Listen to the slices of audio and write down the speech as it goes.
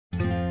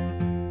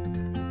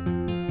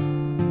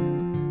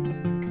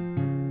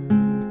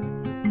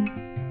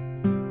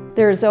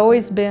There's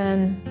always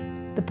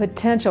been the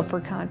potential for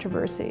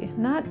controversy.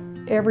 Not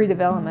every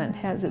development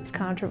has its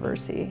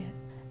controversy,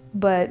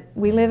 but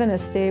we live in a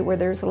state where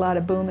there's a lot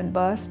of boom and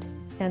bust.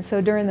 And so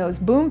during those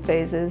boom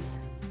phases,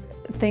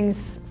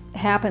 things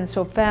happen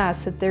so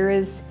fast that there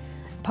is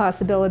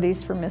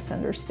possibilities for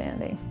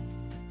misunderstanding.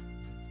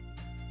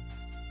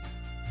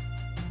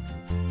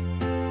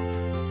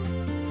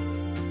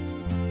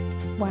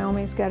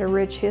 Wyoming's got a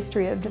rich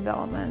history of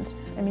development.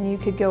 I mean, you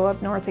could go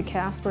up north of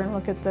Casper and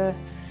look at the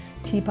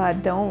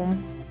Teapot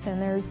Dome,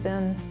 and there's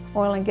been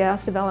oil and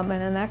gas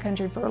development in that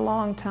country for a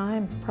long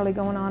time, probably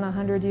going on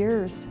 100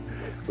 years.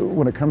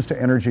 When it comes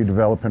to energy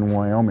development in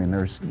Wyoming,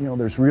 there's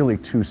really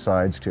two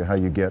sides to how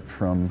you get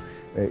from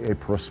a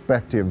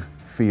prospective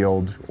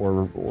field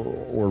or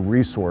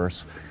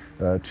resource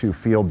to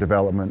field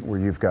development where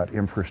you've got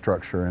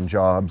infrastructure and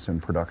jobs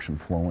and production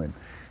flowing.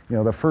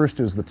 The first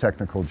is the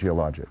technical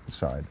geologic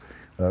side.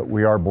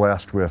 We are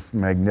blessed with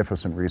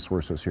magnificent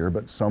resources here,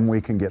 but some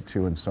we can get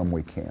to and some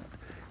we can't.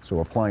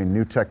 So applying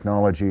new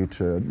technology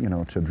to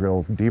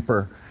drill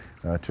deeper,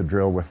 to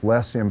drill with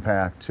less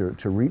impact,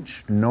 to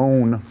reach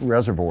known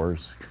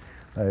reservoirs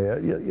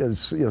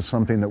is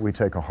something that we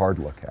take a hard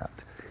look at.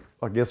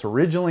 I guess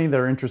originally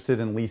they're interested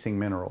in leasing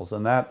minerals,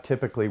 and that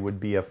typically would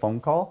be a phone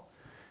call,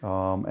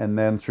 and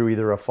then through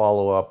either a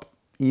follow-up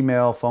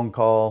email, phone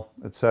call,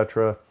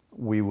 etc.,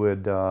 we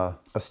would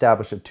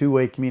establish a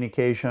two-way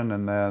communication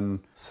and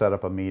then set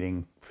up a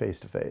meeting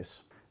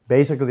face-to-face.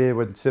 Basically, they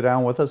would sit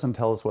down with us and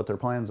tell us what their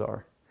plans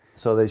are.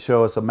 So they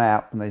show us a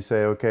map and they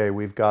say, okay,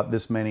 we've got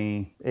this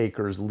many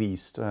acres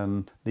leased,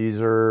 and these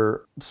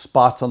are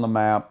spots on the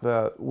map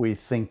that we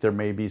think there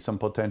may be some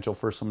potential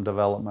for some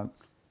development.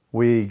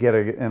 We get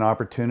an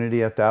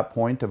opportunity at that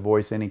point to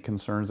voice any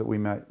concerns that we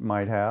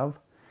might have,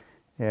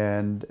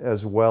 and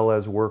as well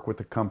as work with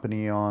the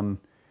company on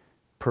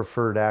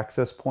preferred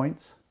access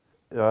points.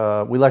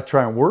 We like to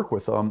try and work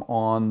with them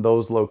on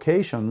those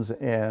locations,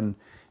 and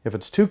if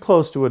it's too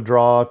close to a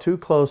draw, too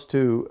close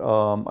to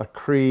a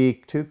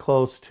creek, too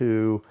close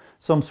to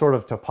some sort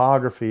of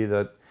topography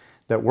that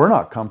we're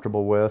not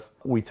comfortable with,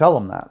 we tell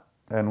them that.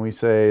 And we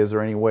say, is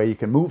there any way you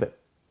can move it?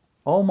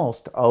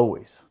 Almost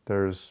always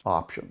there's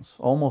options.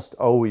 Almost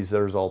always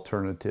there's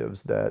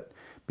alternatives that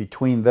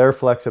between their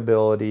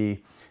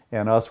flexibility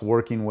and us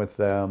working with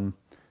them,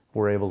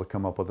 we're able to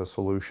come up with a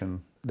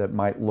solution that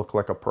might look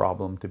like a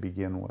problem to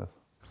begin with.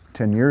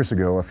 10 years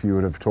ago, if you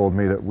would have told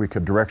me that we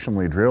could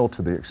directionally drill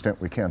to the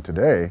extent we can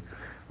today,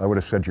 I would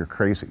have said you're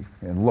crazy.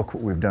 And look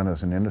what we've done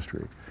as an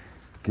industry.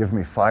 Give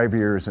me 5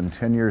 years and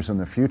 10 years in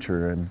the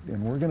future,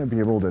 and we're going to be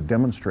able to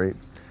demonstrate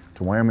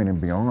to Wyoming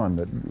and beyond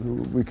that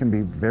we can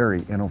be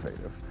very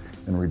innovative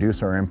and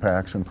reduce our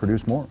impacts and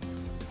produce more.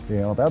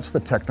 That's the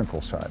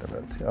technical side of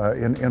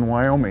it. In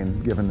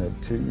Wyoming, given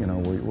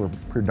that we're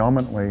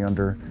predominantly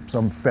under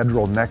some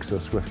federal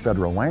nexus with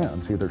federal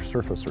lands, either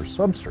surface or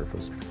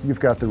subsurface, you've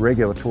got the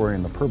regulatory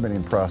and the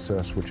permitting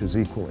process, which is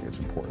equally as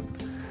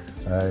important.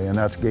 And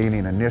that's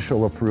gaining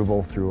initial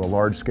approval through a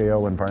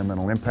large-scale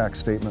environmental impact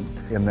statement,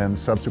 and then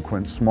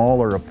subsequent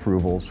smaller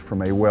approvals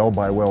from a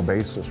well-by-well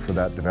basis for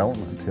that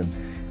development.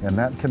 And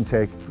that can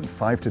take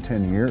 5 to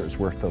 10 years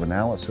worth of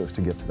analysis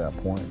to get to that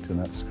point. And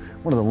that's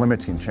one of the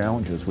limiting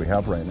challenges we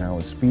have right now,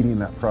 is speeding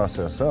that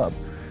process up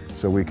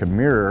so we can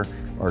mirror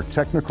our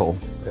technical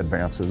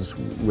advances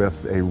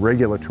with a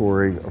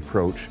regulatory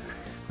approach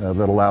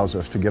that allows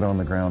us to get on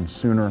the ground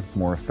sooner,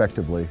 more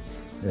effectively,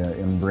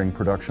 and bring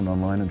production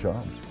online and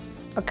jobs.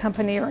 A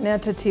company or an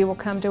entity will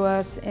come to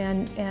us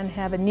and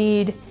have a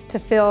need to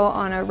fill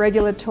on a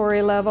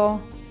regulatory level.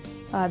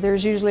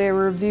 There's usually a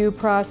review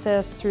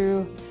process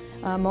through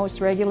most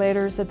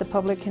regulators that the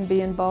public can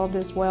be involved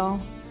as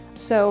well.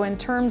 So in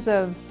terms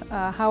of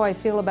how I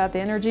feel about the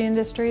energy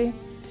industry,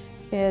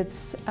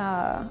 it's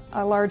a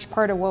large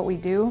part of what we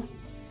do,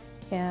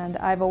 and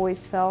I've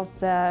always felt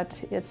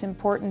that it's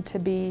important to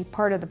be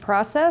part of the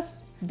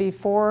process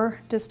before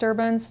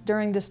disturbance,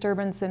 during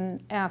disturbance,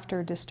 and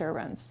after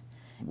disturbance.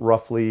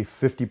 Roughly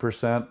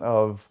 50%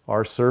 of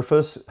our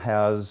surface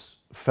has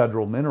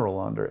federal mineral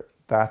under it.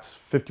 That's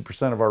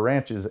 50% of our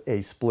ranch is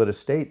a split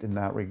estate in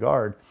that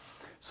regard.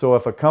 So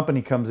if a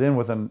company comes in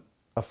with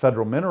a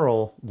federal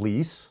mineral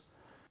lease,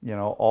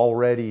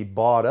 already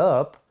bought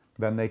up,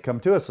 then they come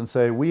to us and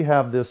say, we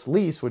have this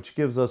lease which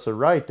gives us a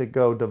right to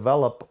go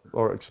develop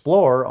or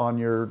explore on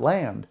your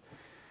land.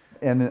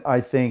 And I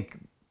think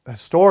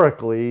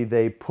historically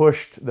they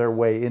pushed their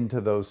way into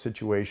those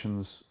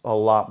situations a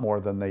lot more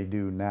than they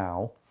do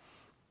now.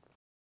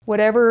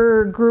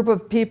 Whatever group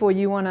of people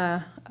you want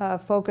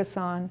to focus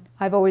on,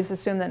 I've always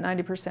assumed that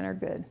 90% are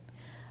good.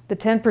 The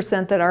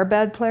 10% that are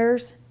bad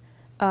players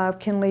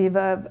can leave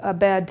a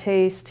bad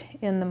taste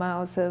in the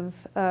mouths of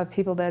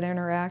people that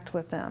interact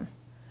with them.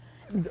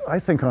 I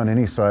think on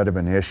any side of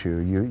an issue,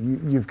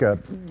 you've got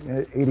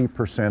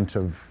 80%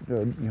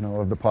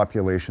 of the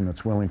population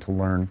that's willing to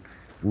learn,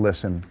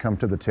 listen, come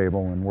to the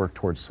table, and work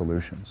towards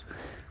solutions.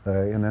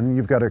 And then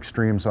you've got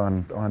extremes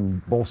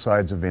on both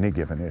sides of any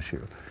given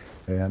issue.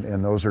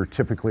 And those are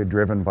typically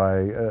driven by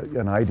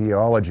an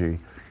ideology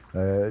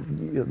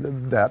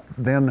that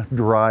then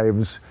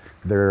drives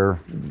their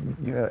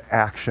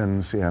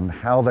actions and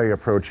how they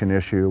approach an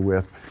issue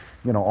with,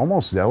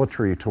 almost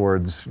zealotry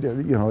towards,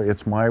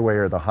 it's my way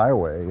or the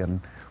highway.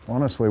 And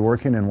honestly,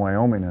 working in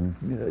Wyoming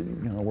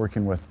and,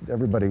 working with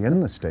everybody in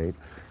the state,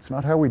 it's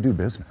not how we do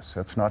business.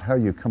 That's not how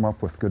you come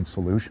up with good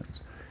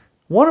solutions.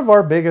 One of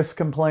our biggest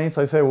complaints,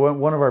 I say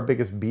one of our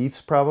biggest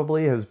beefs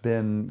probably, has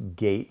been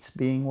gates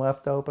being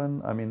left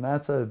open. I mean,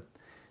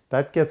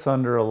 that gets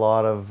under a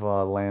lot of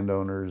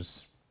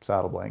landowners'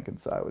 saddle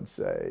blankets, I would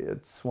say.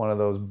 It's one of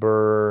those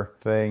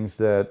things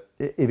that,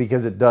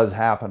 because it does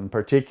happen,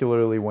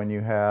 particularly when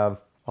you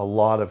have a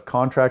lot of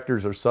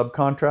contractors or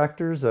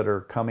subcontractors that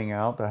are coming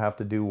out to have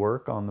to do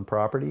work on the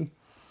property.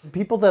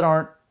 People that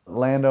aren't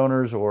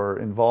landowners or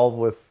involved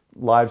with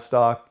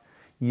livestock,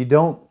 you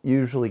don't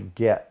usually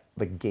get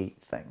the gate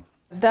thing.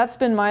 That's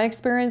been my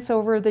experience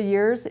over the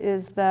years,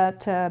 is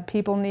that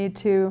people need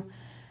to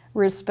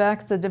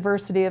respect the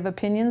diversity of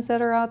opinions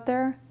that are out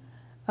there.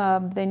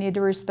 They need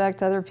to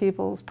respect other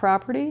people's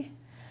property.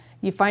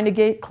 You find a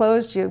gate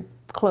closed, you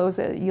close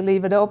it. You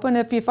leave it open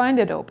if you find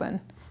it open.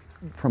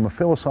 From a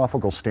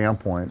philosophical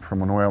standpoint,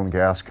 from an oil and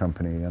gas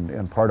company,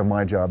 and part of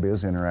my job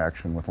is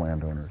interaction with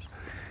landowners,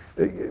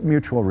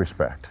 mutual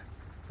respect.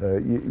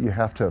 You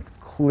have to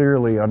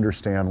clearly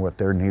understand what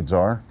their needs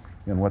are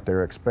and what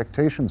their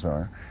expectations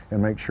are,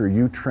 and make sure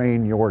you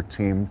train your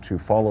team to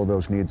follow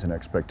those needs and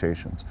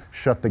expectations.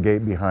 Shut the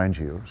gate behind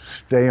you,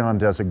 stay on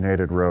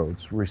designated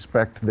roads,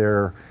 respect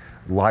their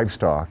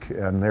livestock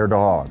and their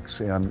dogs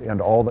and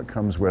all that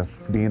comes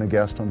with being a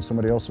guest on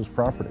somebody else's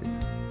property.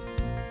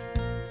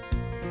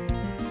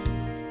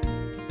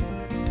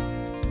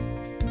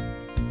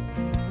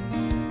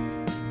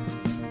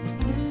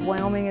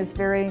 Wyoming is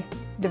very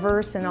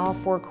diverse in all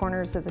four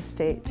corners of the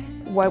state.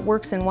 What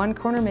works in one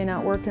corner may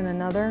not work in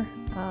another.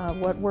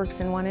 What works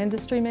in one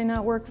industry may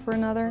not work for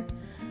another.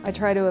 I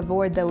try to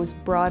avoid those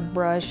broad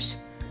brush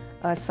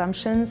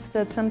assumptions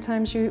that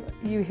sometimes you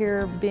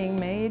hear being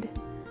made.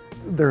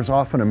 There's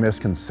often a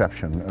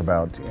misconception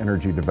about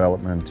energy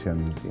development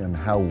and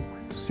how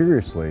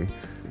seriously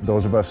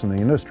those of us in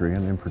the industry,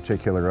 and in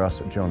particular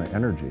us at Jonah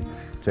Energy,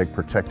 take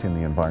protecting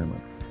the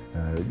environment.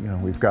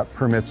 We've got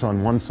permits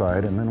on one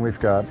side, and then we've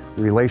got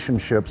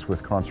relationships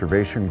with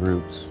conservation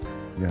groups,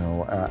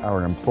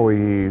 our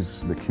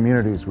employees, the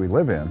communities we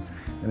live in,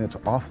 and it's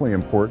awfully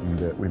important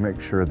that we make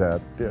sure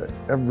that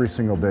every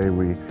single day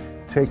we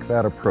take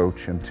that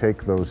approach and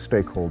take those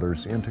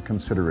stakeholders into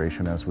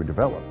consideration as we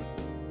develop.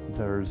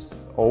 There's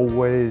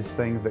always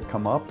things that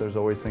come up, there's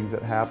always things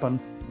that happen.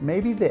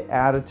 Maybe the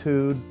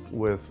attitude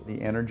with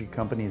the energy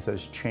companies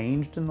has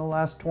changed in the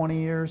last 20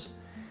 years.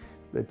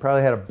 They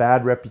probably had a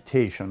bad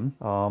reputation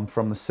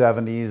from the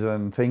 70s,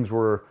 and things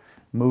were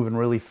moving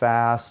really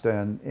fast,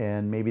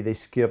 and maybe they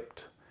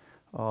skipped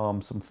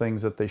some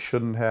things that they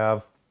shouldn't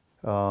have.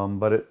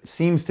 But it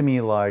seems to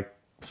me like,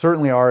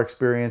 certainly our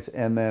experience,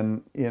 and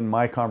then in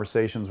my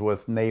conversations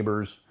with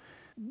neighbors,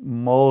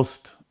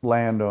 most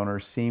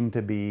landowners seem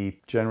to be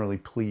generally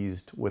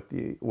pleased with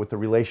the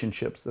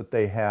relationships that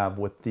they have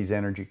with these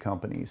energy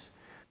companies.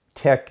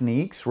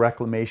 Techniques,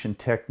 reclamation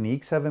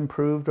techniques have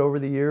improved over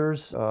the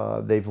years.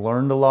 They've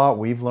learned a lot,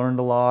 we've learned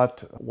a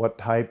lot, what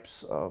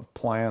types of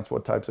plants,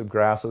 what types of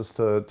grasses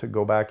to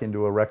go back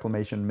into a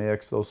reclamation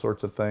mix, those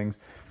sorts of things.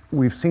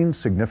 We've seen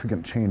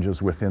significant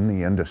changes within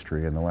the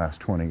industry in the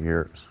last 20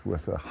 years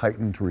with a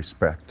heightened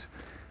respect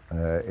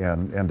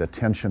and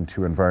attention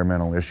to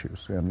environmental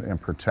issues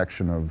and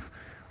protection of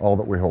all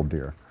that we hold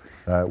dear.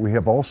 We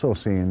have also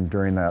seen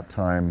during that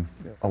time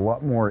a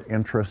lot more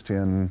interest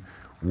in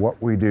what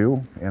we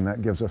do, and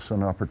that gives us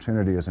an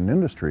opportunity as an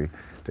industry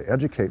to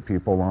educate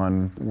people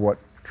on what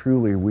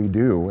truly we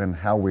do and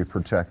how we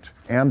protect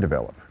and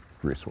develop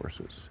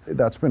resources.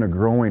 That's been a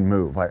growing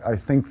move. I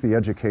think the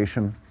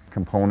education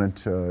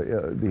component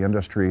the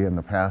industry in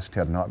the past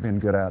had not been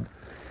good at.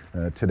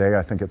 Today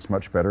I think it's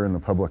much better, and the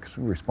public's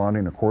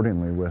responding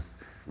accordingly with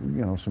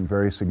some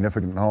very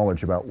significant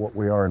knowledge about what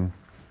we are and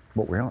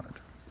what we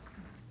aren't.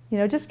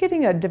 Just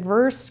getting a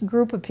diverse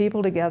group of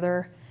people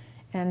together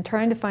and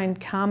trying to find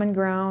common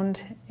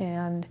ground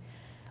and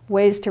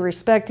ways to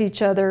respect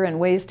each other and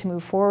ways to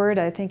move forward,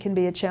 I think can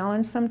be a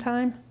challenge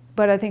sometime.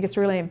 But I think it's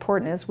really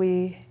important as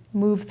we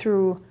move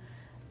through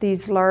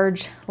these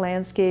large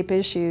landscape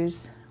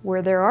issues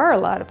where there are a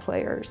lot of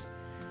players.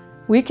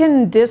 We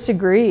can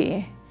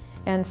disagree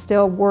and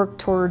still work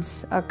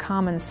towards a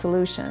common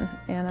solution.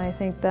 And I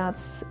think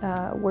that's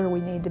where we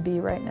need to be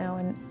right now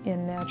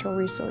in natural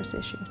resource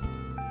issues.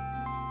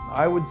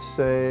 I would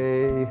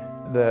say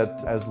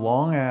that as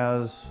long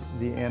as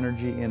the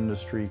energy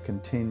industry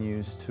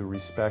continues to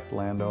respect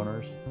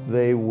landowners,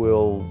 they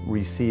will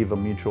receive a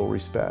mutual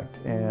respect.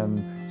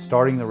 And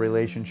starting the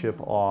relationship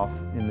off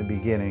in the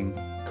beginning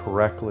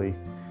correctly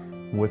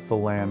with the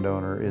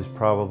landowner is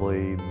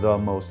probably the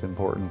most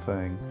important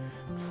thing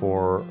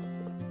for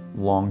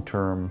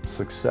long-term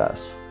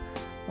success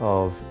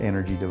of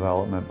energy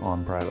development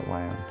on private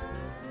land.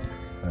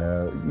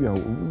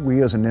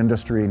 We as an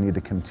industry need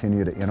to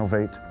continue to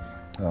innovate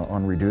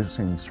on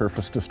reducing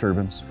surface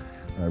disturbance,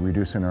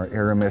 reducing our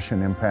air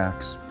emission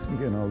impacts,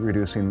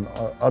 reducing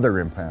other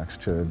impacts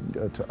to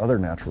other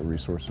natural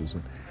resources.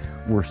 And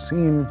we're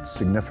seeing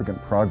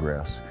significant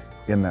progress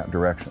in that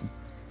direction.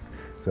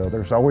 So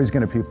there's always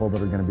going to be people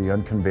that are going to be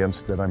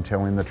unconvinced that I'm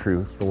telling the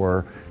truth,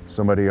 or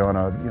somebody on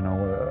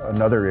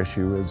another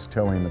issue is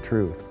telling the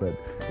truth. But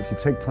if you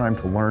take time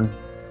to learn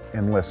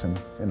and listen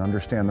and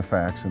understand the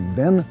facts and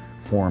then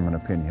form an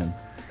opinion,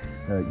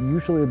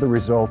 usually the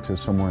result is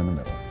somewhere in the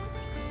middle.